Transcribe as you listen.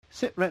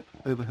SITREP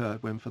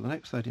Overheard, when for the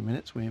next 30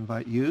 minutes we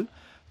invite you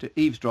to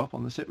eavesdrop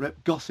on the SITREP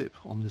gossip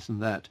on this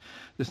and that.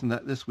 This and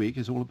that this week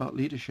is all about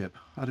leadership.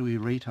 How do we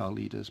rate our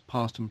leaders,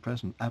 past and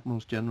present,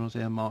 admirals, generals,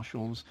 air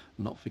marshals,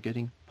 not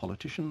forgetting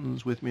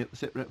politicians? With me at the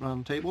SITREP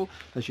round table,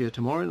 Bashir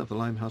Tamorin of the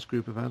Limehouse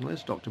Group of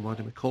Analysts, Dr.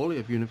 Martin Macaulay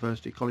of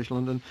University College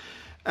London,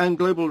 and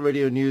Global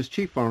Radio News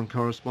Chief Foreign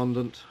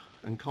Correspondent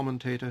and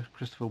commentator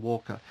Christopher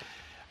Walker.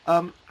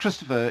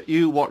 Christopher,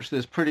 you watch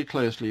this pretty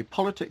closely.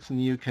 Politics in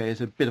the UK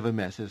is a bit of a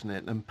mess, isn't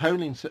it? And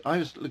polling, I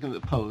was looking at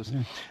the polls,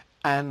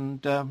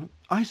 and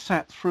I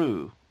sat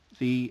through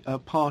the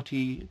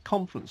party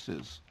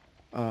conferences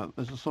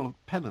as a sort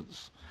of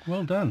penance.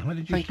 Well done. How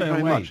did you Thank stay you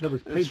very awake? much. That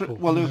was painful.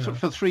 Well, it was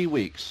for 3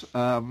 weeks.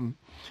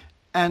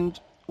 And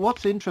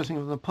what's interesting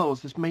in the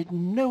polls, it's made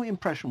no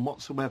impression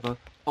whatsoever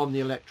on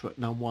the electorate.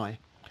 Now, why?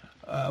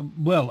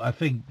 Well, I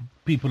think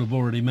people have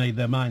already made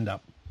their mind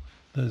up.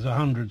 There's a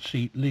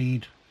 100-seat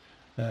lead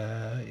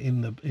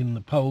in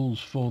the polls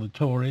for the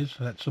Tories.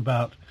 That's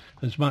about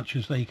as much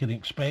as they can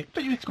expect.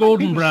 But you expect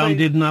Gordon Brown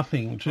did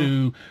nothing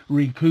to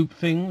recoup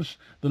things.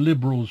 The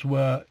Liberals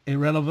were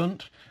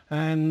irrelevant.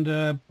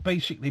 And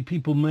basically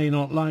people may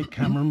not like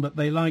Cameron, but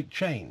they like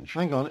change.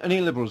 Hang on,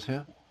 any Liberals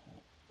here?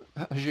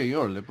 Hajir,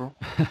 you're a Liberal.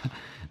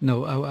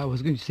 No, I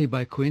was going to say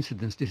by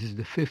coincidence, this is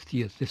the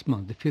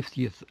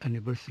 50th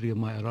anniversary of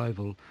my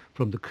arrival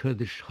from the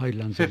Kurdish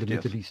highlands of the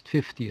Middle East,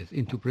 50th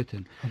into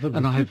Britain.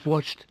 And I've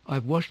watched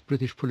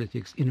British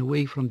politics in a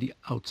way from the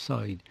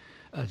outside,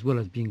 as well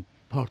as being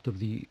part of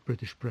the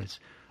British press.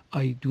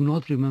 I do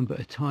not remember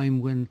a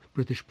time when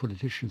British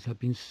politicians have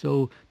been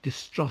so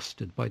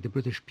distrusted by the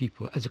British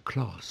people as a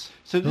class.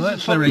 So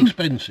that's their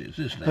expenses,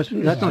 isn't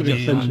it? That's not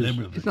just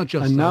expenses. It's not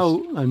just and now,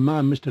 and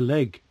Mr.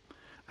 Legg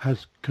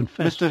has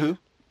confessed. Mr. Who?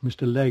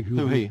 Mr. Legg.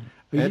 Who he?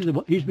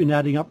 He's been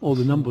adding up all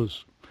the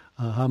numbers.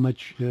 How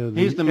much?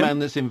 He's the man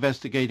that's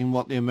investigating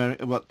what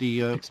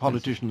the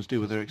politicians do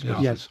with their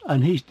expenses. Yes,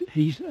 and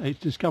he's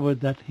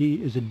discovered that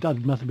he is a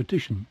dud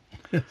mathematician,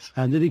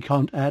 and that he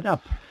can't add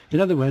up. In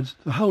other words,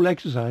 the whole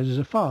exercise is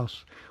a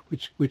farce,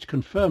 which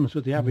confirms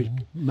what the average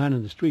man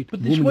in the street.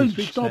 But this won't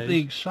stop the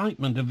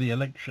excitement of the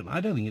election.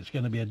 I don't think it's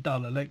going to be a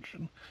dull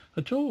election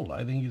at all.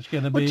 I think it's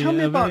going to be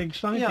a very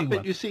exciting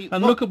one. You see,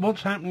 and look at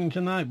what's happening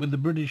tonight with the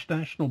British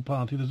National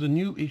Party. There's a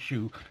new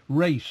issue,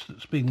 race,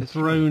 that's been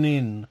thrown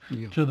in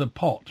to the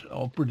pot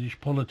of British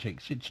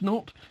politics. It's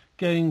not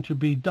going to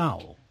be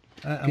dull.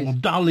 Well,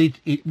 dull it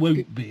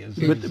won't be.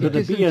 But the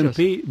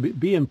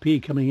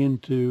BNP coming in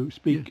to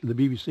speak at the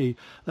BBC,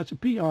 that's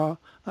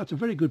a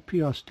very good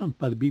PR stunt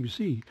by the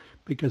BBC,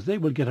 because they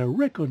will get a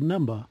record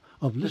number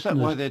of listeners. Is that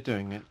why they're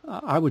doing it?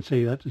 I would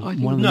say that is one of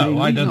the main No,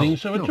 I don't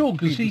reasons. think so at all,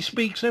 because he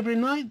speaks every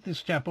night,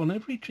 this chap, on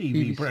every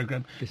TV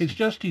programme. It's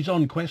just he's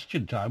on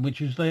Question Time, which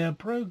is their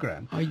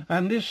programme.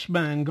 And this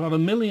man got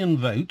 1 million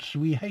votes.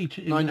 We hate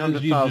it.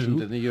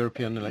 900,000 in the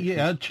European elections.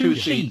 Yeah, two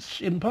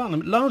seats in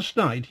Parliament. Last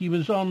night he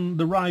was on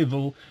the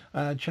rival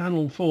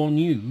Channel 4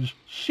 News,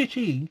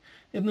 sitting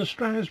in the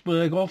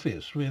Strasbourg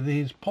office with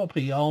his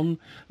poppy on,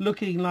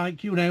 looking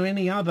like,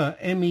 any other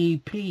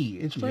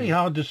MEP. It's very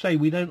hard to say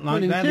we don't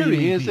like that MEP. In theory,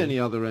 he is any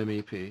other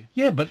MEP.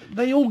 Yeah, but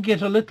they all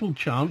get a little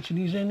chance, and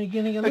he's only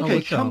getting another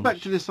chance. Okay, come back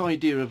to this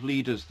idea of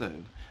leaders,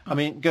 though. I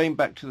mean, going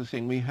back to the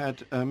thing, we had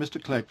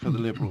Mr. Clegg for the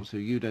Liberals, who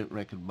you don't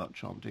reckon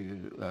much on, do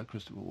you,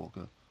 Christopher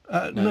Walker?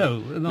 No,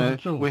 not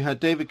at all. We had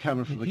David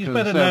Cameron from the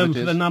Conservatives. He's better known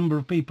for the number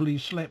of people he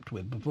slept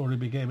with before he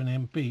became an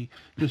MP,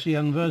 because he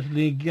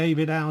inadvertently gave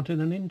it out in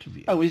an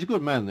interview. Oh, he's a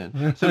good man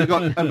then. So we've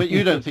got, but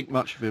you don't think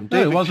much of him.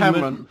 David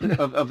Cameron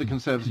of the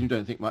Conservatives, you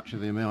don't think much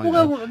of him either.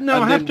 Well, no,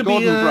 and I have to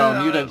Gordon be...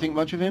 Brown, you don't think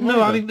much of him No,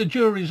 either. I think the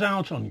jury's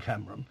out on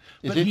Cameron.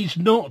 But he's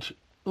not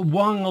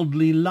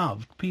wildly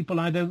loved. People,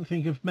 I don't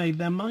think, have made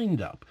their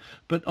mind up.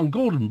 But on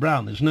Gordon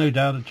Brown, there's no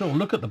doubt at all.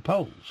 Look at the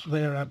polls.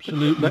 They're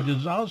absolutely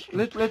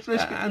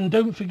disastrous. And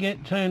don't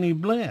forget Tony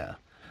Blair.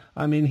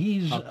 I mean,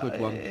 he's... I'll put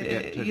one,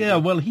 forget Tony Blair.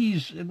 Well,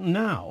 he's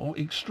now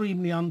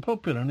extremely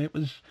unpopular. And it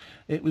was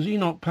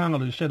Enoch Powell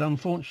who said,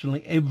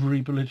 unfortunately,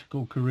 every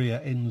political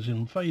career ends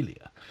in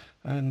failure.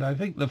 And I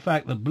think the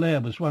fact that Blair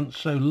was once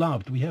so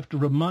loved, we have to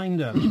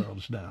remind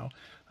ourselves now.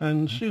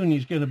 And soon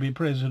he's going to be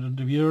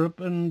President of Europe,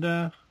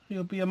 and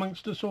he'll be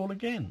amongst us all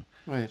again.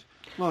 Right.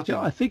 Martin.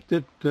 Yeah, I think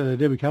that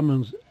David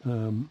Cameron's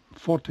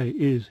forte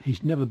is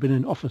he's never been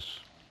in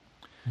office.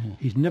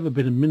 He's never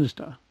been a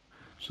minister.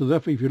 So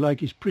therefore, if you like,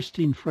 he's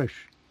pristine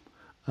fresh.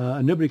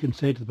 And nobody can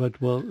say to the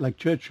well, like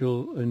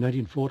Churchill in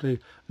 1940,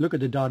 look at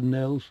the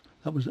Dardanelles,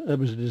 that was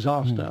a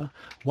disaster.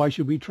 Why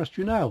should we trust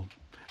you now?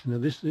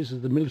 This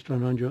is the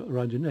millstone around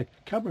your neck.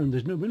 Cameron,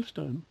 there's no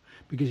millstone,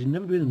 because he's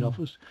never been in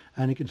office,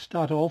 and he can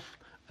start off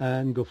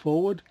and go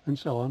forward and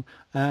so on.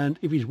 And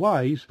if he's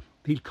wise,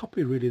 he'll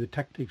copy really the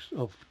tactics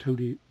of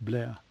Tony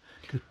Blair.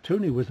 Because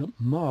Tony was a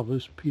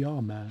marvellous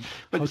PR man.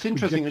 But it's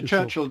interesting that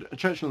Churchill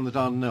in the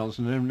Dardanelles,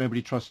 and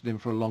nobody trusted him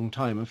for a long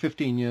time, and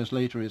 15 years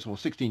later or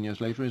 16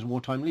 years later is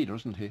wartime leader,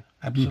 isn't he?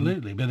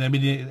 Absolutely. But I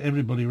mean,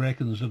 everybody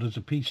reckons that as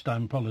a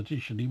peacetime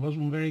politician he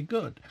wasn't very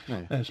good,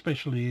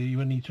 especially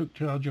when he took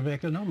charge of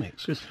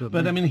economics.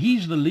 But I mean,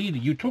 he's the leader.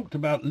 You talked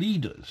about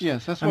leaders.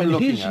 Yes, that's what I'm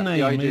looking his at.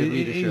 Name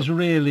is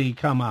really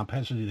come up,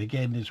 hasn't it,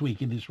 again this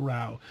week in this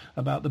row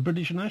about the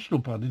British National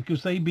Party,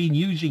 because they've been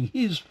using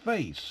his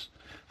face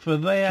for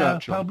their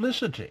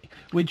publicity,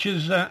 which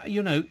is,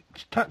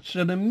 touched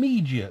an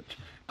immediate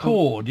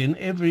chord in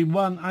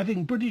everyone. I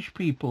think British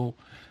people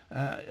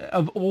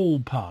of all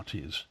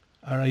parties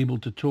are able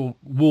to talk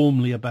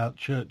warmly about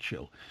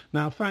Churchill.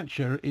 Now,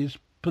 Thatcher is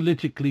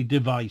politically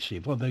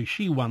divisive, although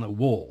she won a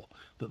war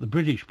that the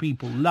British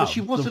people loved. But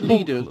she was a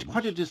leader,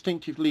 quite a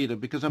distinctive leader,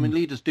 because, I mean,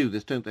 leaders do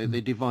this, don't they?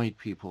 They divide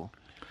people.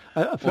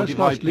 A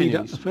first-class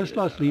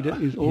leader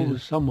is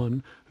always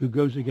someone who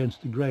goes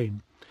against the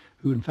grain,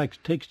 who in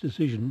fact takes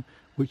decisions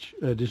which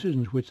the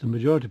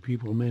majority of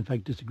people may in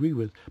fact disagree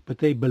with, but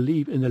they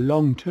believe in the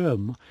long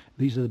term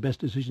these are the best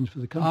decisions for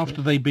the country.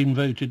 After they've been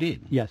voted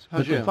in. Yes.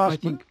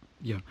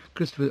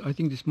 Christopher, I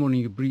think this morning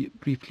you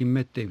briefly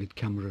met David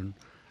Cameron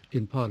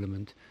in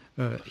Parliament.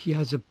 He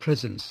has a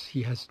presence.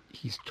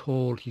 He's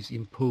tall, he's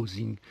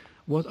imposing.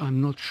 What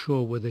I'm not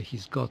sure whether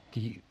he's got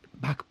the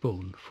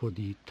backbone for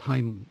the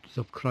times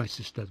of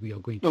crisis that we are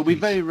going to face. Well, we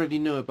very rarely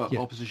know about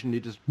opposition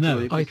leaders.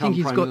 No, I think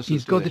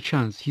he's got the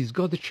chance. He's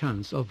got the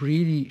chance of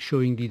really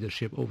showing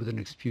leadership over the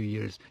next few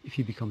years if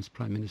he becomes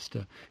Prime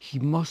Minister. He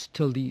must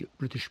tell the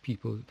British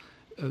people,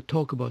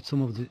 talk about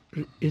some of the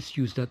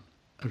issues that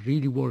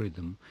really worry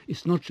them.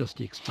 It's not just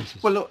the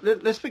expenses. Well, look,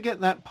 let's forget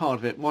that part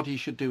of it, what he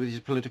should do with his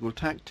political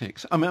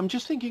tactics. I mean, I'm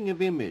just thinking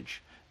of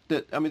image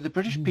that, I mean, the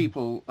British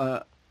people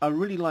I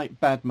really like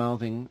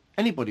bad-mouthing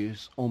anybody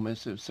who's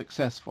almost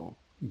successful.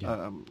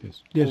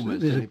 There's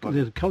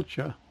a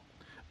culture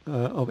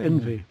of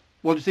envy.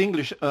 Well, it's the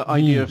English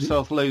idea of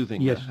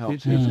self-loathing that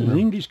helps. It's an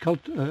English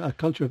a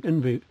culture of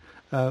envy,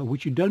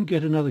 which you don't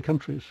get in other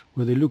countries,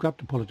 where they look up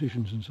to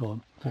politicians and so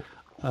on.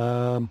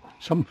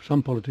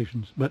 Some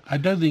politicians, but I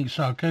don't think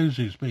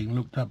Sarkozy is being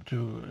looked up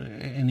to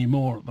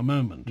anymore at the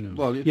moment. No.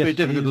 Well, it's very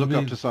difficult to look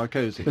up to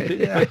Sarkozy.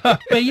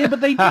 But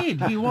they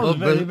did. He was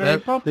very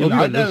popular.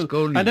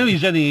 I know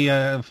he's only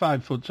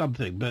 5 foot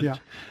something,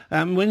 but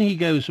when he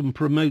goes and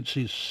promotes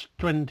his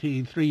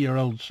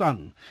 23-year-old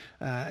son,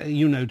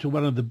 to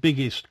one of the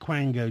biggest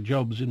quango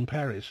jobs in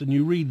Paris, and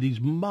you read these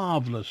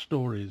marvellous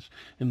stories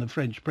in the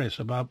French press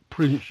about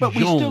Prince Jean. But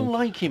we still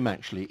like him,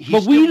 actually.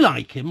 We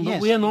like him,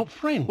 but we are not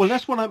French. Well,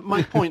 that's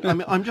my point. I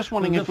mean, I'm just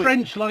wondering if the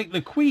French like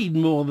the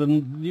Queen more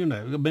than,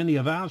 many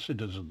of our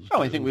citizens do.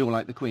 I think we all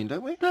like the Queen,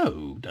 don't we?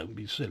 No, don't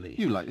be silly.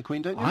 You like the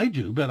Queen, don't you? I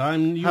do, but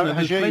I'm... you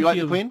like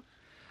the Queen?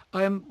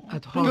 I am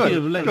at heart.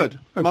 Good.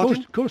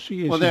 Of course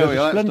she is. Well, there we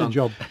are. Splendid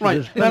job.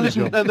 Right. Now,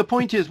 listen, the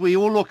point is we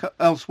all look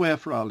elsewhere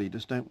for our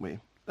leaders, don't we?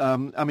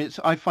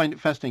 I find it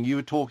fascinating. You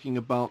were talking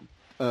about,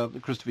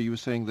 Christopher, you were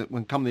saying that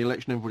when come the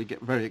election, everybody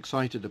get very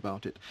excited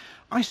about it.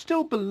 I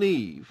still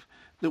believe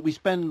that we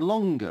spend a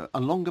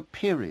longer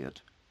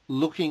period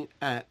looking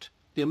at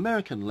the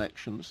American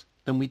elections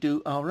than we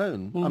do our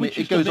own. Well,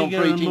 it goes on for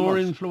 18 months. More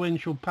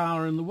influential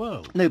power in the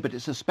world. No, but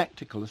it's a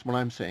spectacle, is what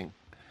I'm saying.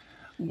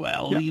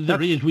 Well,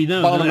 there is. We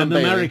know that the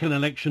American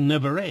election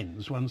never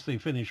ends. Once they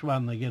finish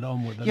one, they get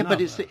on with another. Yeah, but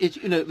it's the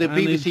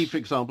BBC, for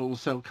example, will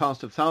sell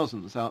cast of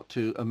thousands out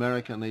to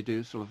America, and they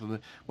do sort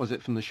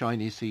of from the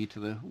Shiny Sea to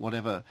the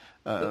whatever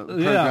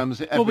programs.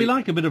 Well, we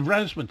like a bit of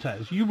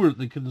razzmatazz. You were at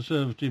the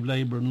Conservative,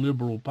 Labour, and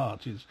Liberal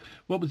parties.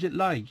 What was it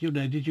like?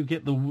 Did you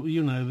get the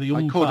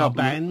Oompa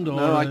band?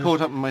 I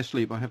caught up in my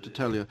sleep. I have to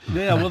tell you.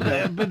 Yeah,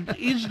 well, but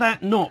is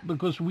that not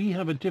because we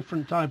have a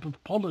different type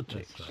of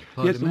politics?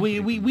 Yes,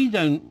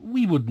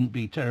 we wouldn't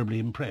be terribly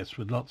impressed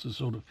with lots of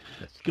sort of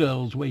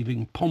girls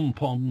waving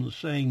pom-poms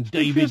saying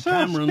David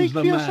Cameron's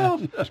the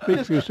man.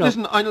 Speak for yourself.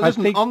 Listen,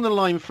 on the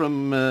line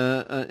from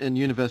in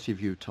University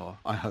of Utah,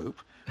 I hope,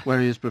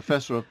 where he is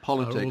Professor of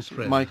Politics,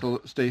 Michael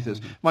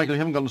Stathis. Michael, you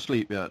haven't gone to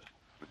sleep yet.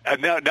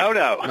 No.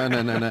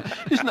 No.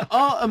 Listen,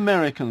 are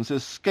Americans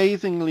as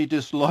scathingly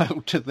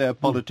disloyal to their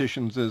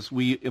politicians as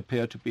we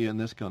appear to be in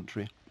this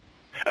country?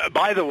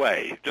 By the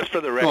way, just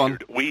for the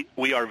record,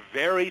 we are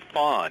very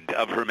fond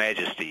of Her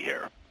Majesty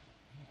here.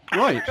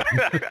 Right.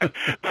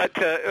 But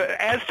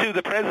as to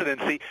the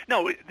presidency,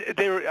 no,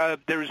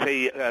 there's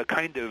a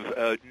kind of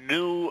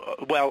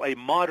a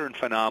modern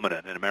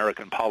phenomenon in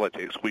American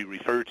politics we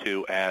refer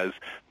to as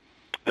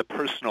the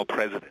personal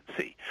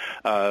presidency.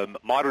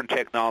 Modern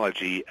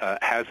technology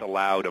has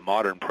allowed a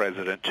modern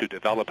president to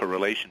develop a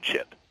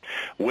relationship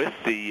with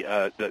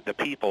the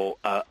people,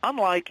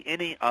 unlike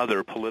any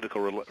other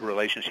political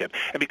relationship.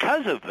 And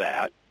because of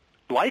that,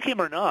 like him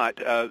or not,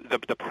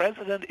 the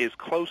president is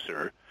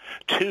closer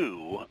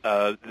to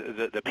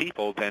the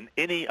people than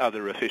any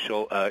other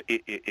official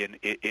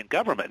in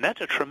government. And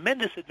that's a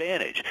tremendous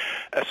advantage,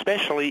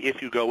 especially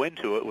if you go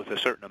into it with a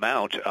certain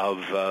amount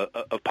of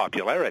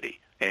popularity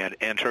and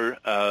enter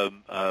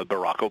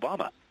Barack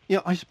Obama. Yeah,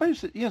 I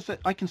suppose that, yes,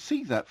 I can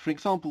see that. For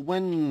example,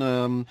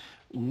 when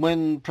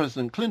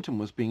President Clinton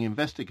was being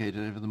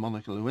investigated over the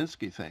Monica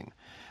Lewinsky thing,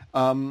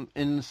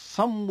 in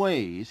some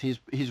ways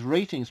his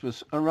ratings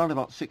was around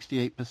about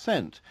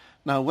 68%.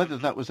 Now, whether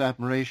that was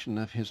admiration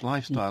of his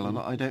lifestyle or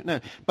not, I don't know.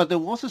 But there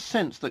was a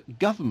sense that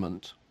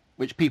government,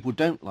 which people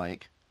don't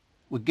like,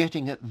 were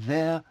getting at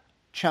their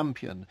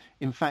champion,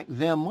 in fact,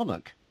 their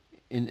monarch,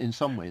 in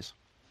some ways.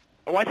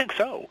 Oh, I think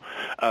so.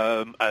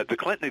 The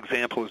Clinton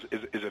example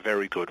is a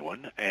very good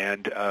one,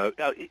 and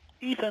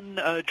even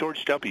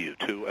George W.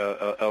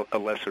 to a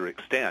lesser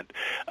extent.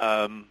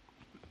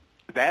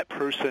 That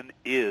person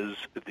is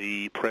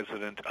the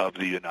President of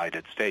the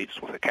United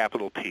States with a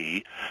capital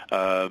P,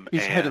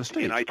 He's head of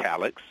state. In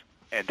italics,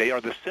 and they are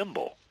the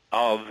symbol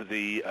of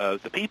the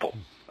people.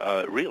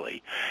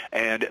 Really,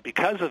 and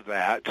because of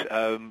that,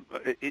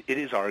 it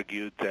is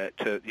argued that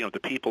the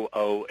people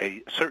owe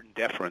a certain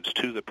deference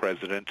to the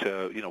president,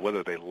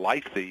 whether they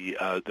like the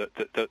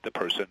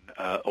person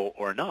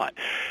or not,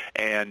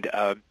 and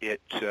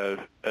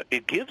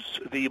it gives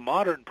the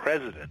modern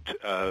president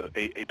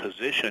a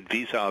position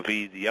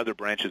vis-a-vis the other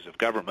branches of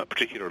government,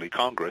 particularly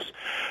Congress,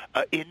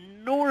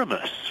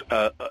 enormous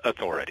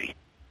authority.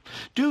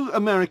 Do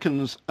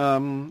Americans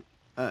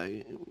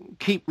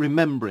keep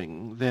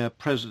remembering their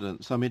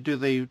presidents? I mean, do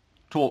they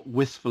talk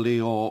wistfully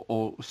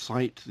or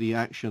cite the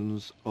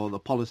actions or the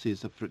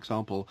policies of, for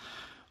example,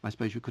 I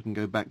suppose you couldn't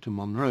go back to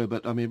Monroe,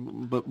 but I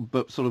mean,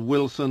 but sort of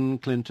Wilson,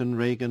 Clinton,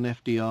 Reagan,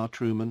 FDR,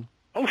 Truman?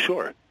 Oh,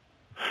 sure.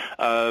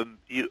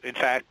 In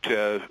fact,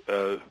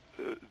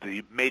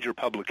 the major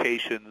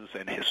publications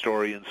and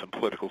historians and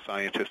political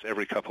scientists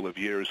every couple of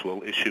years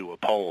will issue a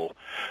poll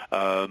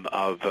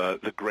of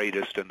the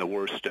greatest and the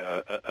worst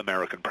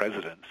American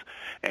presidents,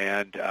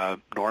 and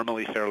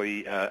normally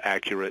fairly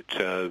accurate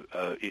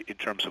in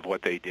terms of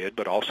what they did,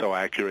 but also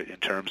accurate in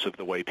terms of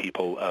the way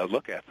people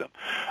look at them.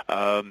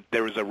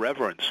 There is a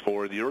reverence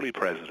for the early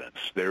presidents.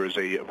 There is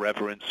a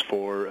reverence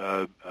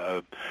for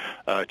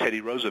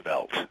Teddy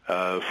Roosevelt,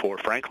 for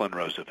Franklin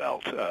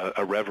Roosevelt,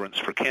 a reverence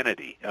for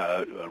Kennedy,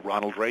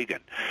 Ronald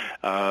Reagan,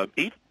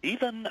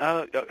 even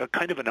a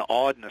kind of an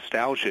odd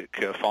nostalgic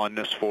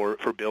fondness for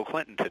Bill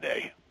Clinton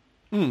today.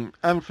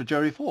 And for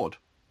Jerry Ford.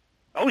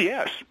 Oh,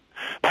 yes.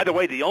 By the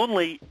way, the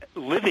only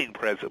living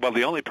president,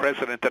 the only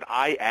president that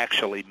I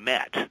actually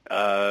met,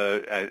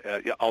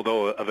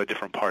 although of a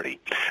different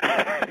party.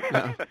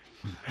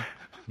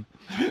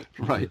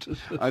 Right.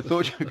 I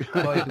thought you were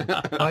going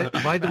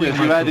by the way, yes,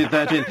 you added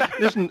that in.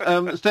 Listen,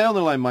 stay on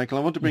the line, Michael.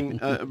 I want to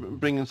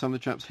bring in some of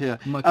the chaps here.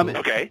 Michael,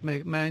 okay.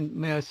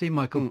 May I say,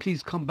 Michael,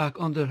 please come back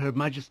under Her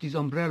Majesty's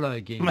umbrella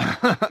again.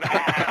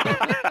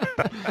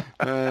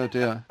 Oh,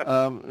 dear.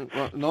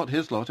 Well, not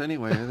his lot,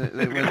 anyway.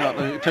 They went out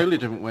in a totally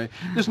different way.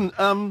 Listen,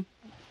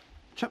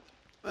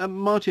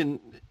 Martin,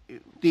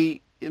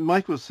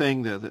 Michael was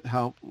saying there that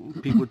how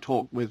people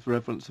talk with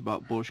reverence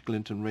about Bush,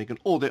 Clinton, Reagan,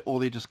 or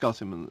they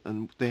discuss him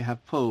and they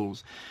have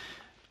polls.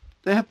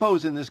 They have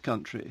polls in this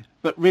country,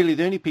 but really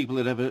the only people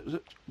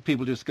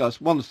people discuss,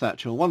 one's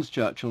Thatcher, one's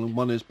Churchill, and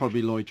one is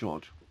probably Lloyd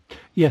George.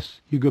 Yes,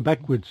 you go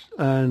backwards.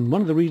 And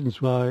one of the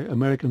reasons why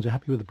Americans are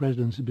happy with the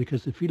presidents is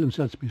because they feel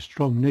themselves to be a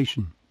strong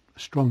nation, a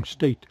strong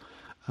state,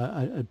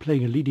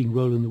 playing a leading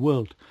role in the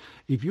world.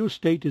 If your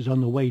state is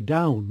on the way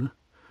down,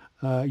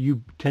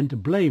 you tend to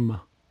blame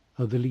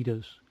the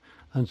leaders.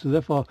 And so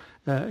therefore,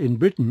 in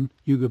Britain,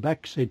 you go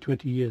back, say,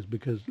 20 years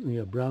because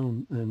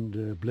Brown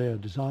and Blair are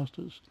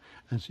disasters.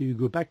 And so you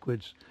go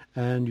backwards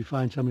and you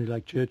find somebody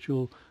like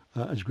Churchill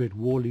as a great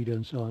war leader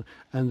and so on.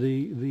 And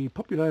the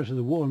popularity of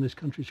the war in this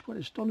country is quite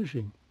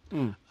astonishing.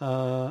 You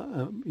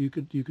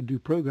could do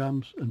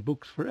programs and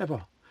books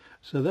forever.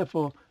 So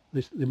therefore,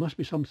 there must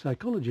be some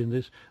psychology in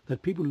this,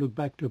 that people look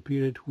back to a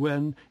period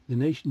when the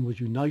nation was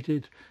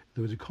united,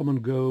 there was a common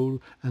goal,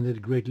 and they had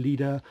a great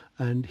leader,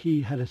 and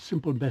he had a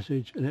simple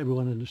message, and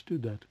everyone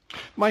understood that.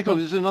 Michael,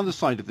 there's another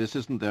side of this,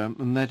 isn't there?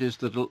 And that is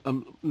that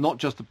not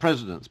just the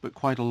presidents, but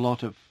quite a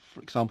lot of,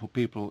 for example,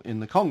 people in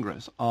the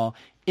Congress are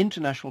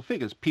international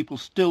figures. People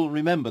still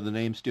remember the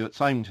name Stuart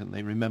Symington.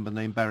 They remember the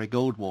name Barry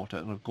Goldwater,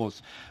 and of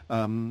course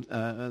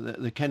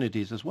the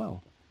Kennedys as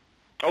well.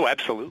 Oh,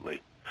 absolutely.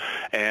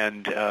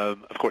 And,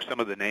 of course, some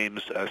of the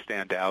names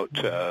stand out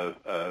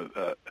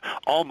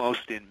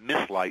almost in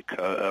myth-like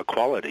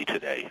quality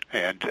today.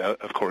 And,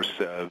 of course,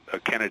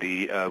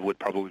 Kennedy would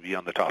probably be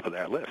on the top of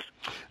that list.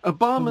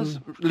 Obama's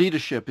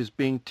leadership is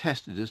being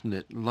tested, isn't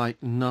it,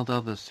 like none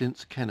other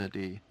since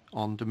Kennedy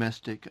on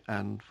domestic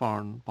and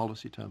foreign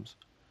policy terms?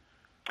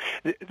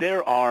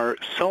 There are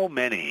so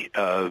many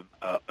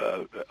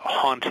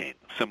haunting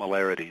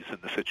similarities in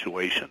the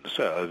situations.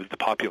 The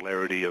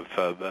popularity of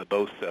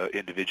both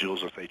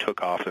individuals as they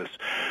took office,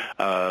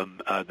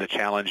 the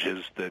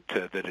challenges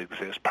that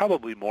exist,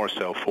 probably more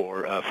so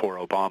for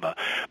Obama.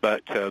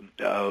 But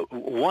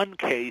one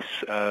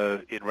case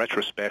in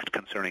retrospect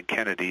concerning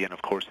Kennedy, and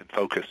of course in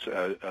focus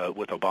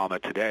with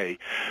Obama today,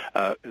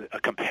 a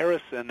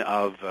comparison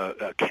of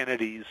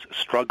Kennedy's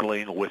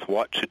struggling with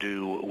what to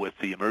do with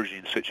the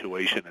emerging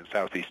situation in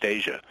Southeast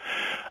Asia,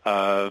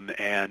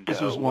 and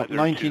this was what,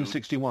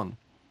 1961.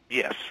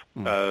 Yes,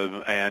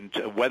 and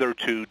whether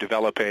to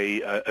develop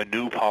a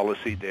new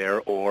policy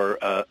there or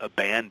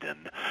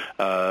abandon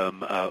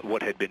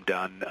what had been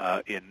done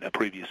in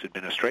previous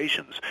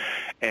administrations.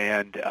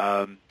 And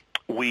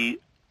we,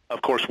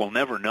 of course, will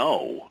never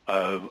know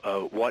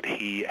what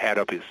he had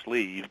up his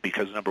sleeve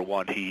because, number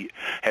one, he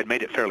had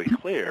made it fairly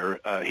clear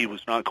he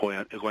was not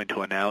going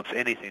to announce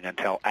anything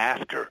until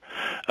after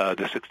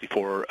the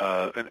 64,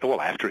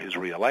 after his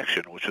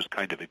reelection, which was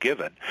kind of a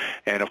given.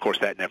 And, of course,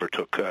 that never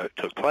took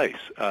place.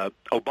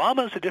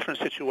 Obama's a different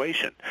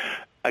situation.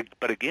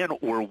 But again,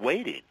 we're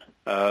waiting.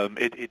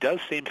 It does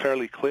seem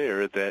fairly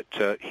clear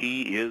that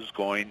he is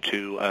going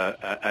to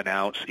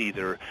announce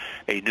either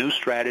a new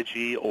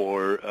strategy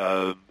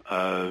or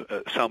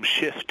some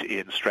shift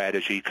in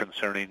strategy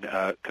concerning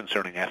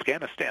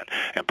Afghanistan,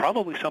 and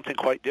probably something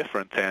quite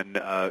different than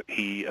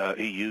he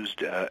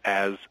used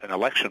as an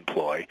election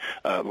ploy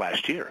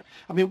last year.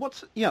 I mean,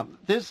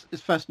 this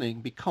is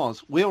fascinating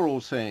because we're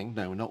all saying,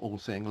 no, not all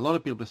saying, a lot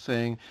of people are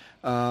saying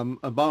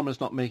Obama's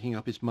not making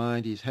up his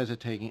mind, he's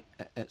hesitating,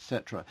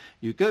 etc.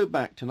 You go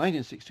back to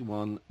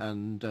 1961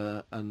 and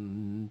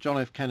John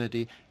F.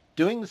 Kennedy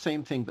doing the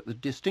same thing, but the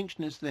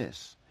distinction is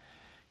this: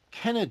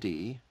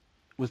 Kennedy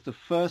was the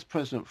first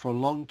president for a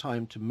long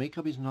time to make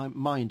up his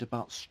mind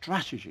about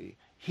strategy.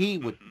 He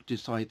would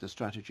decide the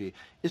strategy.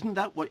 Isn't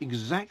that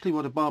exactly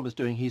what Obama's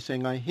doing? He's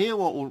saying, I hear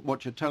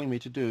what you're telling me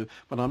to do,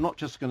 but I'm not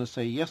just going to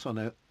say yes or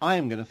no. I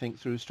am going to think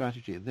through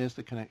strategy. There's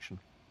the connection.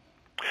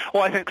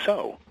 Well, I think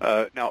so.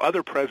 Now,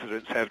 other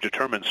presidents have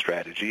determined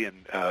strategy,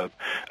 and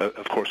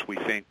of course, we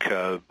think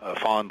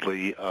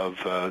fondly of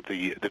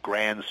the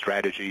grand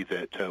strategy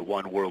that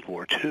won World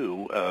War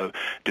II,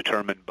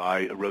 determined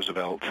by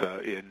Roosevelt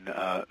in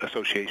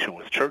association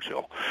with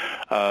Churchill.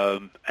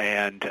 I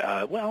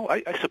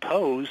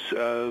suppose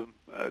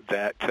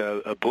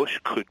that Bush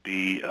could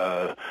be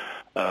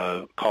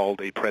called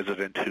a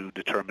president who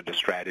determined a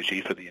strategy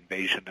for the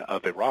invasion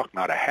of Iraq,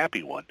 not a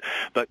happy one.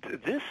 But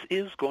this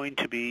is going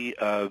to be,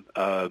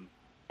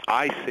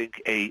 I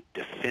think, a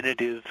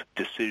definitive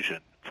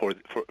decision for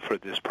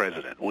this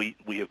president. We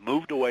have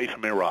moved away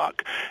from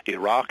Iraq.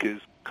 Iraq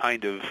is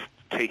kind of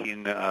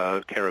taking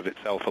care of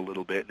itself a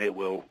little bit, and it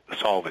will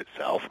solve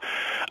itself.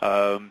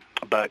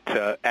 But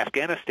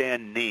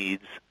Afghanistan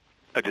needs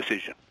a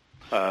decision.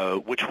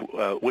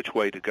 Which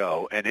way to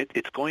go, and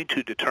it's going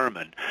to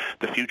determine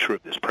the future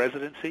of this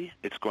presidency.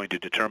 It's going to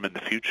determine the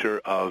future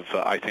of,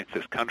 I think,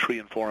 this country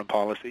and foreign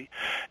policy,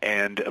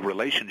 and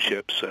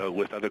relationships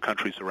with other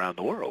countries around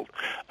the world.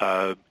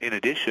 In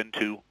addition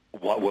to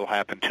what will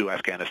happen to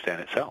Afghanistan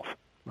itself.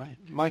 Right,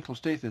 Michael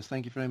Stathis,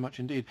 thank you very much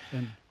indeed.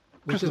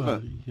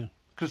 Christopher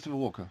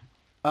Walker.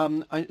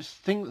 A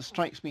thing that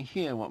strikes me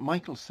here, what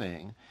Michael's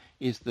saying,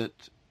 is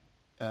that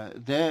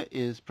there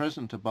is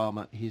President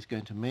Obama. He's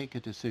going to make a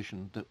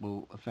decision that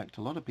will affect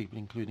a lot of people,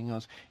 including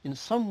us. In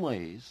some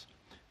ways,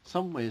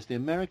 the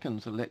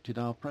Americans elected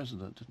our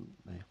president, didn't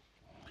they?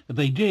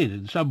 They did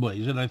in some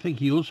ways, and I think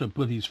he also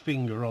put his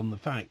finger on the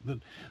fact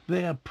that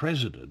their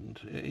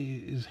president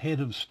is head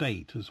of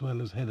state as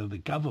well as head of the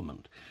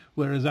government,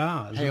 whereas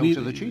ours... Hail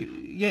to the chief.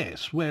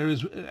 Yes,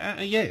 whereas...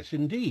 yes,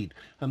 indeed.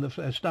 And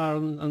the Star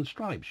and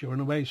Stripes, you're in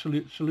a way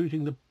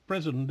saluting the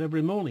president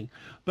every morning.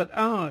 But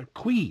our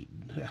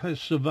Queen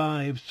has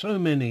survived so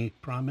many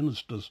prime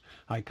ministers,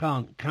 I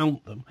can't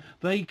count them.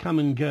 They come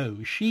and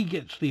go. She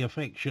gets the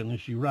affection,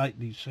 as you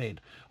rightly said,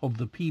 of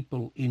the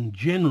people in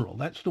general.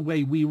 That's the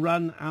way we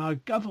run our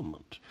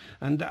government.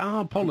 And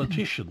our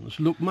politicians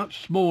look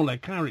much smaller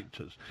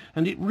characters.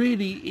 And it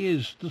really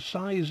is the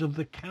size of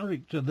the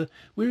character.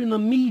 We're in a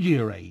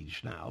media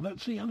age now.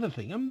 That's the other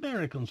thing.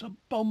 Americans are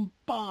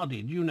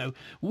bombarded, you know.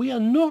 We are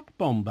not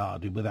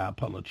bombarded with our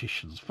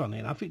politicians, funny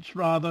enough. It's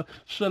rather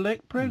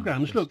select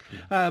programmes. Look,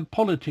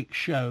 Politics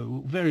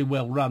show, very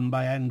well run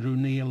by Andrew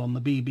Neil on the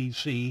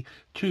BBC,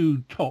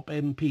 2 top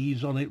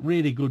MPs on it,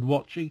 really good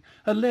watching,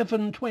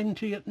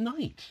 11:20 at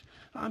night.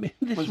 I mean,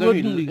 this it's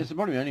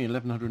probably only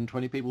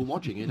 1,120 people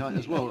watching it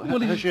as well.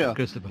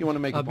 Christopher, you want to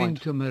make a point? I've been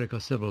to America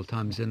several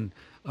times, and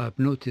I've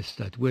noticed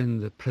that when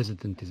the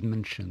president is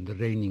mentioned, the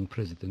reigning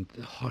president,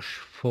 the hush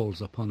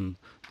falls upon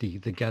the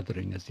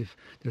gathering as if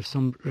there's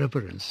some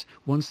reverence.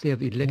 Once they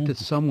have elected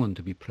someone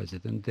to be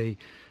president, they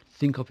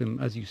think of him,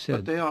 as you said.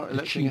 But they are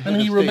electing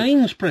and he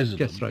remains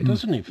president, yes, right.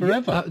 doesn't he,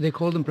 forever? They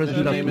call them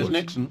president. His name is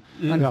Nixon.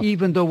 And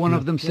even though one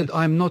of them said,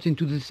 I'm not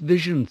into this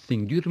vision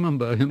thing. Do you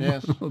remember him?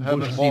 Yes,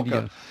 Bush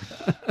Walker.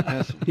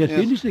 Yes, the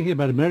interesting thing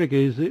about America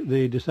is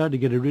they decided to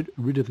get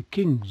rid of the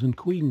kings and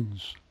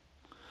queens.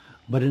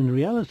 But in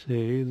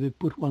reality, they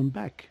put one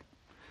back.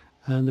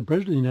 And the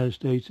President of the United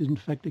States is, in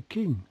fact, a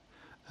king.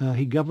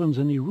 He governs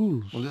and he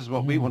rules. Well, this is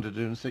what we wanted to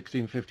do in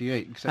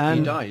 1658, except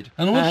he died.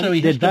 And also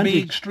he has to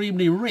be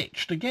extremely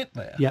rich to get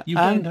there. Yeah, you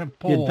don't have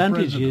poor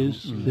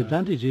presidents. The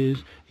advantage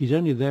is he's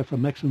only there for a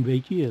maximum of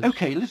 8 years.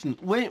 Okay, listen,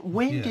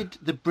 when did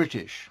the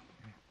British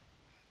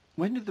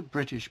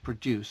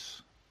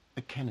produce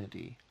a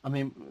Kennedy? I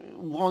mean,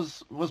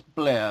 was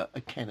Blair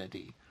a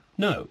Kennedy?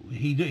 No,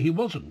 he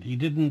wasn't. He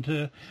didn't.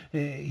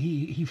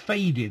 He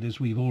faded, as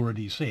we've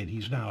already said.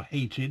 He's now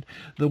hated.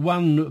 The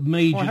one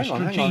major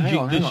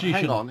strategic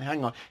decision.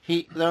 Hang on.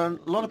 There are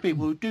a lot of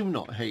people who do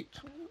not hate.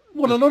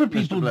 Well, a lot of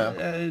people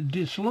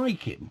dislike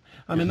him.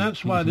 I mean,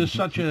 that's why there's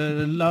such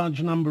a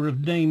large number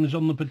of names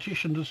on the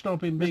petition to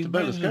stop him being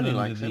president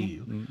of the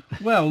EU.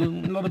 Well, a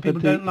lot of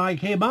people don't like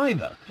him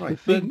either. Right.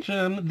 But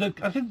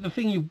I think the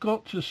thing you've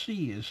got to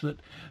see is that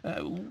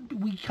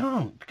we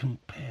can't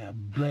compare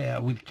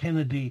Blair with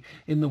Kennedy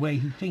in the way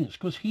he thinks,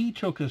 because he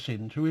took us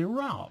into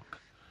Iraq.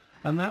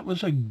 And that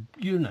was and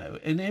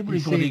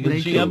everybody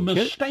can see a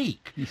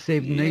mistake. He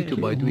saved NATO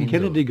by doing that.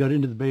 Kennedy got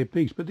into the Bay of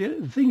Pigs, but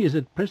the thing is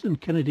that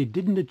President Kennedy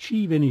didn't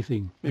achieve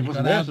anything. He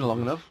wasn't there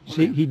long enough.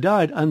 See, he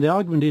died, and the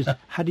argument is,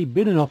 had he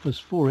been in office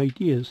for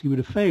 8 years, he would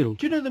have failed.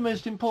 Do you know the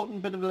most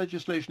important bit of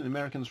legislation the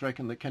Americans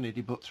reckon that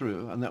Kennedy put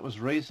through, and that was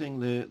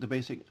raising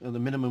the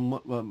minimum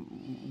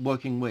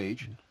working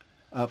wage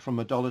from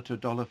 $1 to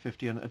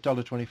 $1.50 and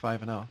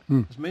 $1.25 an hour.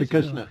 It's amazing,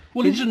 isn't it?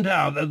 Well, isn't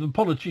the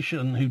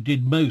politician who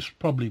did most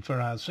probably for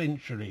our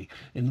century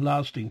in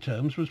lasting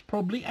terms was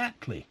probably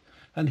Attlee.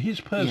 And his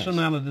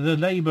personality, the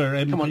Labour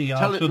MP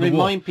after the war.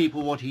 Remind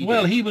people what he did.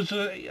 Well, he was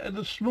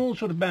the small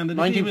sort of man.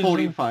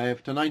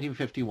 1945 to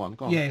 1951.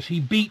 Go on. Yes, he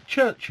beat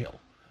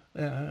Churchill.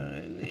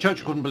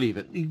 Churchill couldn't believe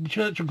it.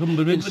 Churchill couldn't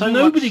believe it, but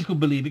nobody could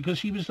believe it, because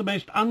he was the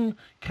most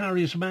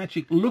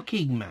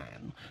uncharismatic-looking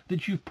man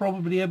that you've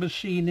probably ever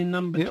seen in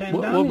Number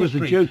 10 Downing What was Street.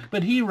 the joke?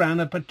 But he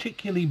ran a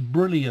particularly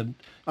brilliant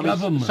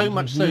government. So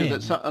much so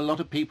that a lot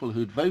of people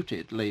who'd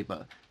voted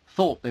Labour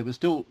thought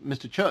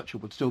Mr. Churchill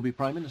would still be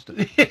Prime Minister.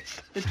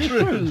 Yes, it's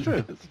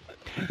true.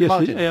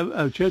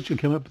 Yes, Churchill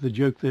came up with the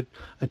joke that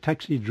a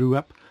taxi drew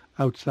up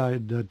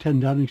outside 10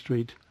 Downing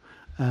Street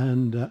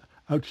and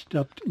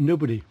outstepped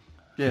nobody.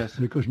 Yes.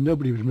 And of course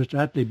nobody was Mr.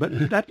 Attlee, but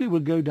Attlee will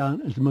go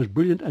down as the most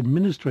brilliant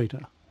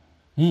administrator.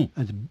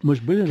 As the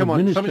most brilliant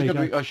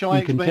administrator in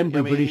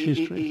contemporary British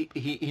history.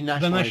 The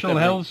National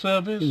Health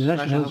Service? The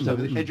National Health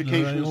Service. The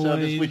Educational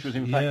Service, which was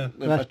in fact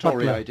a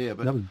Tory idea.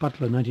 But that was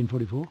Butler in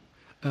 1944.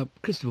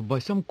 Christopher, by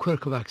some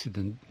quirk of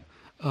accident,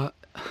 there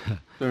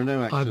are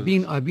no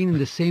accidents. I've been in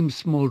the same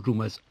small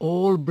room as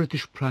all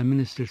British Prime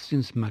Ministers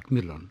since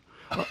Macmillan.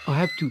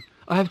 I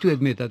have to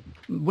admit that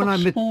when I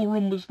met... What small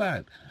room was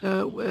that?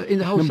 In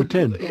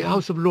the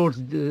House of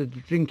Lords, the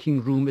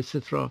drinking room,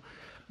 etc.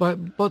 But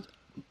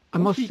I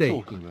must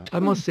say,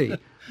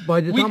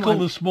 by the time we call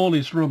the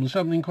smallest room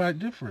something quite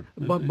different.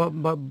 But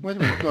wait a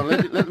minute, go on,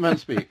 let the man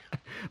speak.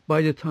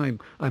 By the time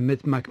I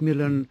met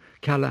Macmillan,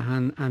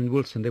 Callaghan and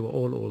Wilson, they were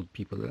all old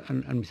people,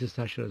 and Mrs.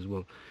 Thatcher as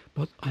well.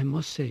 But I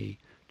must say,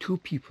 two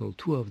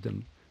of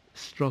them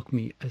struck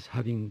me as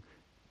having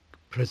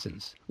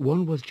presence.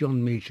 One was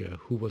John Major,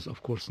 who was,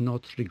 of course,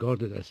 not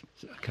regarded as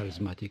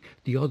charismatic.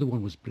 The other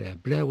one was Blair.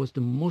 Blair was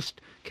the most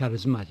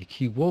charismatic.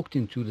 He walked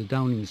into the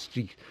Downing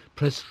Street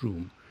press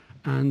room,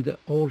 and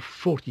all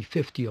 40,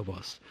 50 of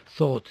us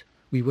thought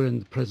we were in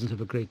the presence of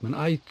a great man.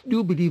 I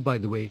do believe, by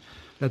the way,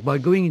 that by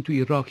going into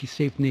Iraq, he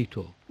saved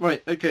NATO.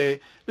 Right,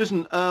 okay.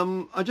 Listen,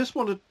 I just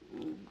want to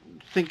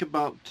think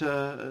about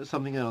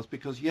something else,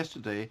 because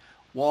yesterday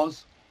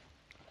was...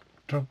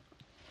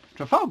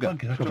 Trafalgar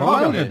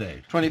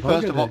Day.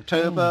 21st of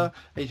October,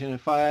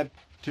 1805,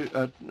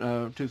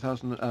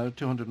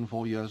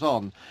 204 years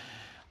on.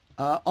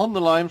 On the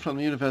line from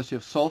the University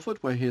of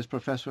Salford, where he is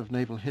Professor of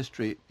Naval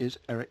History, is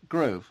Eric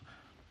Grove.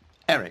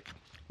 Eric,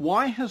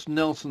 why has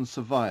Nelson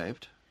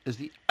survived as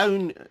the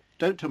only...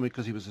 Don't tell me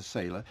because he was a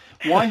sailor.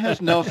 Why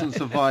has Nelson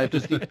survived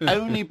as the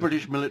only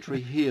British military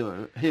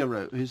hero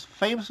who's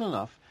famous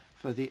enough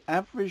for the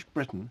average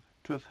Briton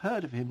to have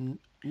heard of him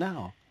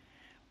now?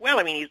 Well,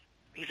 I mean,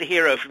 he's a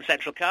hero from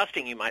central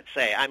casting, you might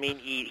say. I mean,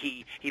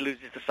 he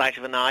loses the sight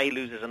of an eye, he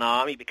loses an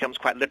arm, he becomes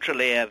quite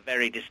literally a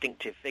very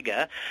distinctive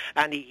figure,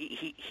 and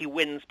he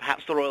wins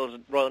perhaps the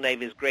Royal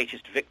Navy's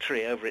greatest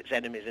victory over its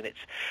enemies in its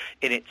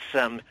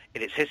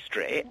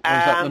history,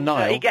 and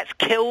he gets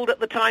killed at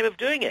the time of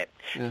doing it.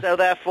 Yeah. So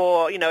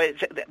therefore,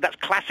 that's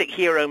classic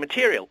hero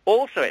material.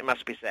 Also, it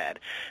must be said,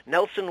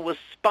 Nelson was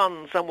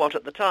spun somewhat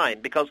at the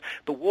time, because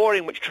the war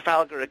in which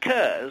Trafalgar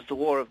occurs, the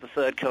War of the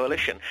Third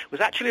Coalition,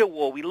 was actually a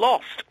war we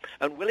lost.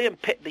 And William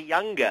Pitt the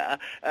Younger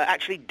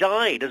actually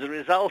died as a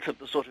result of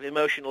the sort of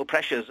emotional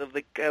pressures of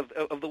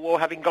the war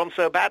having gone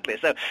so badly.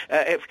 So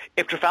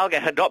if Trafalgar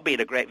had not been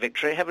a great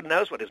victory, heaven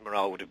knows what his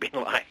morale would have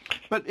been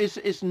like. But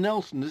it's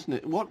Nelson, isn't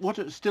it?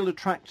 What still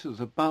attracts us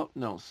about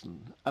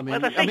Nelson? I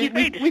mean,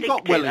 we've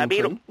got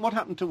Wellington. What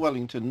happened to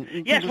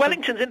Wellington? Yes,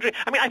 Wellington's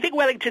interesting. I mean, I think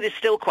Wellington is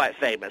still quite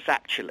famous,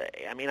 actually.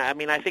 I mean,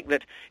 I think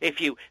that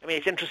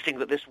it's interesting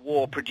that this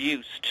war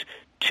produced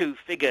two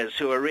figures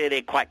who are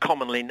really quite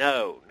commonly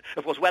known.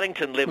 Of course,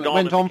 Wellington lived on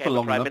went and on became for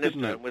long Prime enough, Minister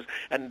didn't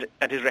it?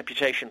 and his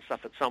reputation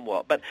suffered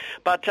somewhat. But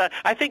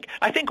I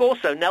think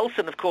also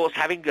Nelson, of course,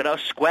 having a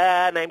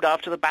square named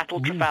after the Battle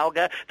of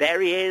Trafalgar,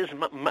 there he is,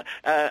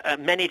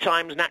 many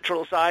times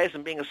natural size,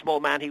 and being a small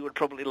man, he would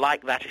probably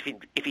like that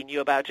if he knew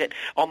about it,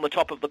 on the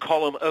top of the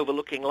column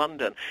overlooking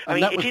London. I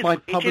mean,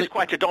 it is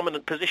quite a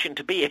dominant position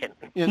to be in.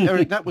 Yeah,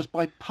 Eric, that was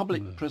by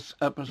public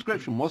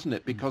prescription, wasn't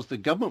it? Because the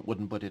government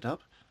wouldn't put it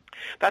up.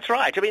 That's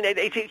right. I mean,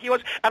 he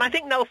was, and I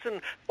think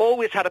Nelson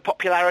always had a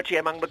popularity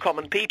among the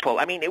common people.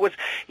 I mean,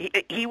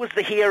 he was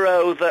the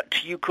hero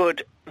that you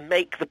could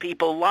make the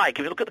people like.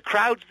 If you look at the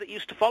crowds that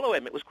used to follow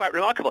him, it was quite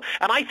remarkable.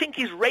 And I think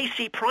his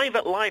racy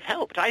private life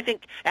helped. I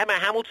think Emma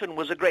Hamilton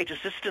was a great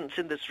assistance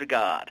in this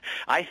regard.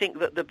 I think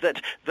that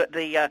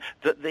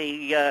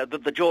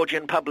the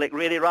Georgian public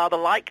really rather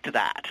liked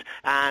that,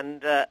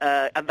 and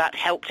that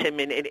helped him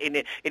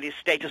in his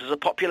status as a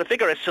popular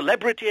figure, a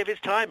celebrity of his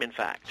time, in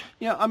fact.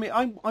 Yeah, I mean,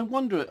 I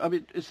wonder. I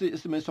mean, it's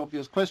the most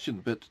obvious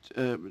question, but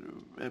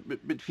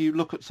if you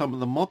look at some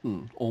of the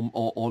modern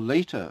or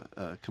later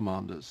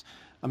commanders,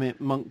 I mean,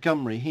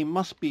 Montgomery, he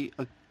must be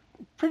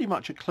pretty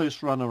much a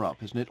close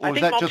runner-up, isn't it? Or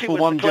is that just for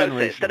one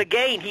generation? And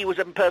again, he was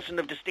a person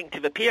of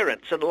distinctive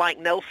appearance, and like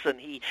Nelson,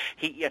 he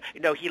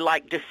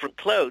liked different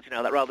clothes. You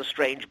know, that rather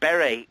strange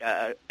beret,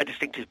 a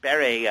distinctive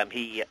beret.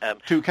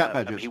 Two cap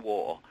badges he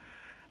wore.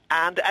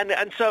 And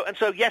so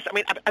yes, I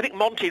mean, I think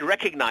Monty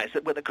recognised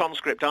that with a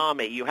conscript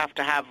army, you have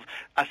to have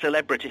a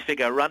celebrity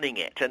figure running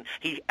it, and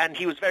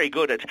he was very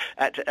good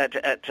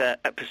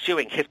at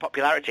pursuing his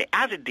popularity,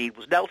 as indeed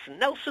was Nelson.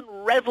 Nelson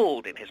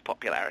revelled in his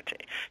popularity.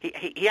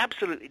 He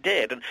absolutely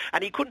did,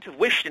 and he couldn't have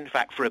wished, in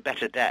fact, for a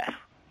better death.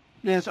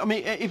 Yes, I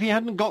mean, if he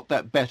hadn't got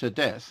that better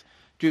death,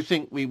 do you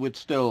think we would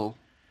still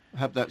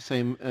have that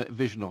same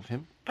vision of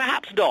him?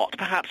 Perhaps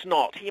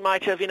not. He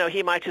might have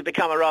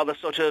become a rather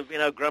sort of,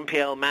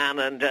 grumpy old man,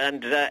 and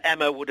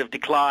Emma would have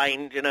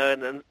declined,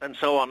 and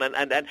so on.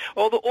 And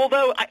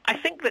although I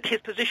think that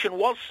his position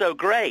was so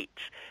great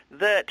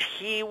that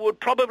he would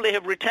probably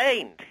have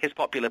retained his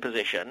popular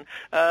position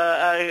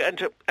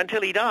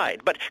until he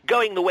died. But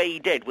going the way he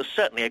did was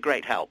certainly a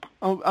great help.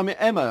 Oh, I mean,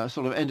 Emma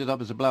sort of ended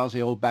up as a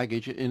blousy old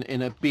baggage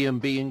in a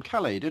B&B in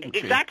Calais, didn't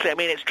she? Exactly. I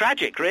mean, it's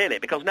tragic, really,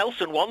 because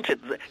Nelson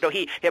wanted...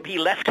 he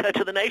left her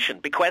to the nation,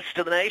 bequest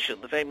to the nation,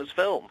 the famous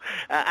film.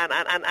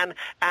 I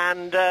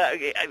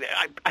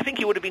think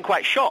he would have been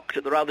quite shocked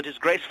at the rather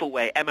disgraceful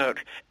way Emma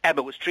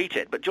was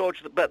treated. But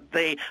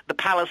the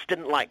palace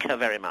didn't like her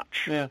very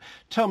much. Yeah.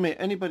 Tell me,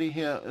 anybody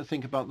here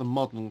think about the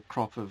modern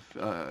crop of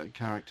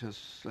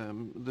characters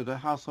that are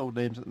household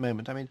names at the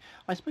moment? I mean,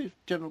 I suppose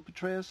General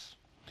Petraeus?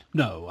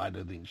 No, I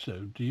don't think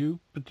so. Do you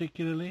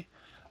particularly?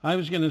 I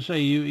was going to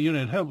say,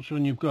 it helps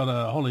when you've got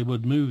a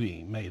Hollywood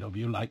movie made of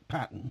you, like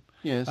Patton.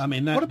 Yes. I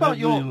mean, what about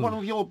one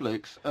of your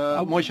blokes,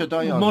 Moshe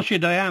Dayan? Moshe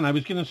Dayan. I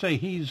was going to say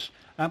he's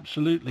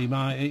absolutely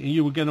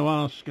you were going to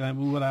ask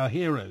what our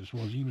heroes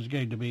was. He was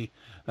going to be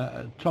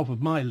top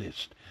of my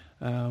list.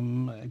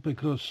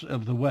 Because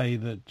of the way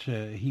that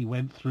he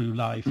went through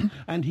life,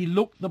 and he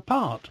looked the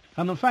part.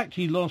 And the fact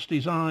he lost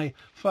his eye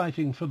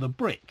fighting for the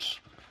Brits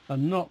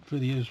and not for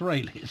the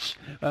Israelis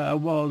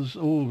was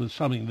always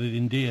something that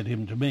endeared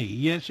him to me.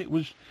 Yes,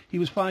 he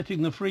was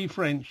fighting the Free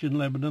French in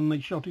Lebanon. They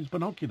shot his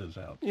binoculars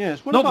out.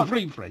 Yes, not the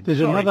Free French.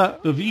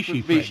 The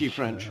Vichy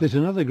French. There's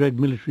another great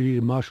military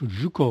leader, Marshal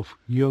Zhukov,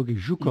 Georgy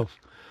Zhukov,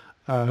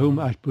 whom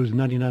I suppose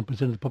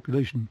 99% of the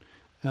population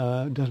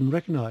doesn't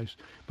recognise.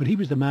 But he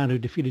was the man who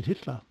defeated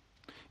Hitler.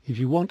 If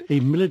you want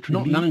a military...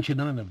 Not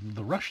 99 of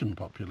the Russian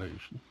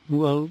population.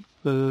 Well,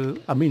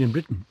 I mean in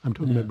Britain. I'm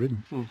talking about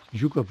Britain.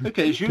 Zhukov...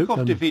 Okay,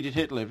 Zhukov defeated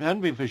Hitler. If it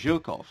hadn't been for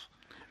Zhukov...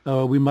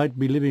 we might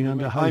be living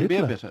under Heil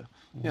Hitler. Beer.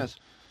 Yes.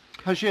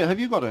 Hashir, have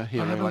you got a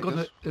hero like this? I haven't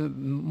got a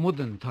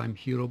modern time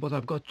hero, but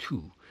I've got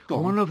two.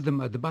 One of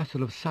them at the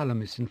Battle of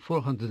Salamis in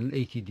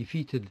 480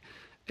 defeated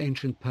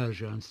ancient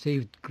Persia and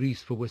saved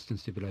Greece for Western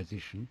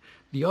civilization.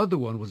 The other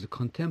one was a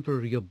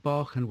contemporary of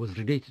Bach and was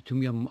related to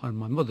me on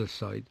my mother's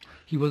side.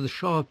 He was the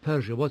Shah of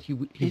Persia.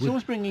 He's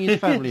always bringing his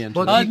family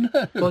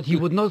into but he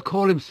would not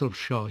call himself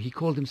Shah. He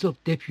called himself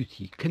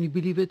deputy. Can you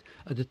believe it?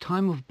 At the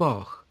time of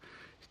Bach,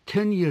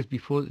 10 years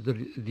before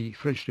the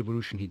French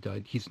Revolution he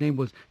died, his name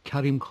was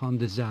Karim Khan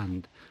de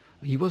Zand.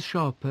 He was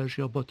Shah of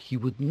Persia, but he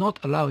would not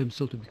allow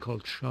himself to be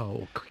called Shah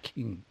or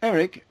king.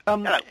 Eric,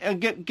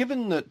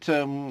 given that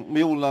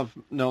we all love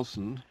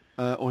Nelson,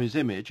 or his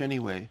image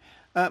anyway,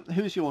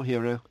 who's your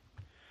hero?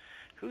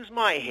 Who's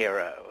my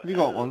hero? Have you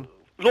got one?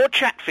 Lord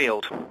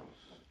Chatfield.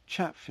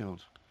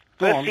 Chatfield.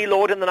 First Sea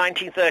Lord in the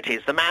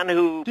 1930s, the man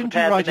who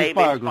prepared the Navy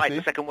to fight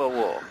the Second World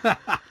War.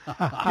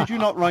 Did you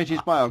not write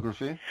his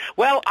biography?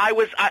 Well, I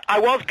was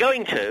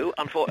going to,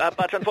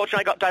 but unfortunately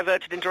I got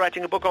diverted into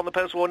writing a book on the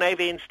post-war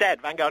Navy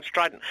instead, Vanguard's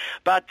Trident.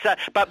 But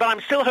I'm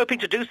still hoping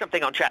to do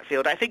something on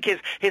Chatfield. I think his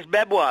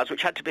memoirs,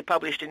 which had to be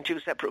published in 2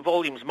 separate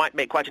volumes, might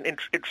make quite an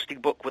interesting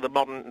book with a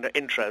modern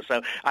intro.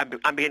 So I'm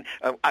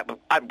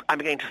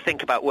beginning to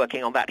think about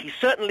working on that. He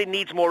certainly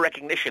needs more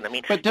recognition. I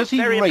mean, but does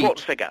he's a very rate,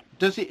 important figure.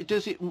 Does it?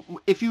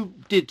 If you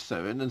did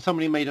so, and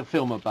somebody made a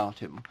film about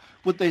him,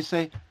 would they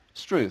say,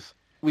 Struth,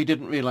 we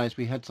didn't realise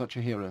we had such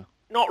a hero?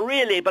 Not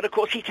really, but of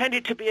course he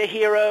tended to be a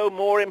hero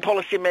more in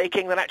policy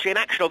making than actually in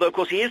action. Although of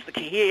course he is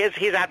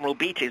Admiral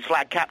Beatty's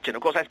flag captain.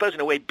 Of course, I suppose in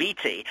a way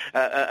Beatty,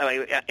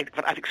 I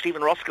think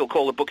Stephen Roskill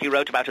called the book he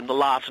wrote about him the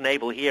last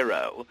naval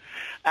hero,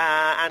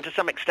 and to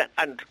some extent,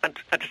 and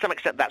to some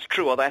extent that's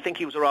true. Although I think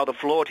he was a rather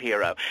flawed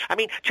hero. I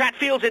mean,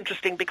 Chatfield's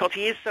interesting because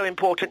he is so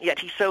important, yet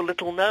he's so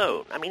little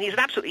known. I mean, he's an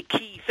absolutely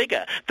key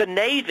figure. The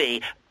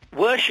Navy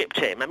worshipped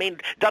him. I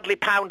mean, Dudley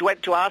Pound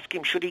went to ask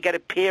him should he get a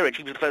peerage.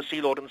 He was the first Sea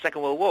Lord in the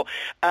Second World War.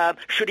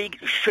 Should he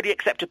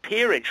accept a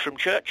peerage from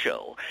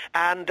Churchill?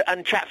 And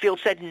Chatfield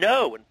said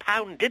no, and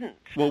Pound didn't.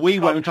 Well, we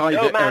won't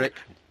either, Eric,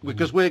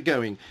 because we're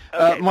going.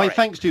 Okay, my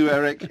thanks to you,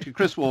 Eric, to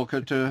Chris Walker,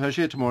 to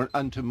Hergé Tamor,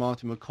 and to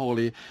Martin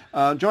Macaulay.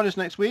 Join us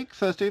next week,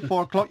 Thursday,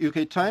 4 o'clock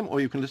UK time,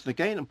 or you can listen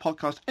again and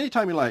podcast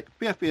anytime you like,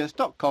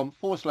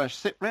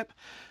 bfbs.com/sitrep.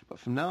 But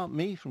from now,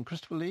 from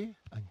Christopher Lee,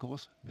 and of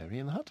course, Mary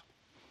in the Hut.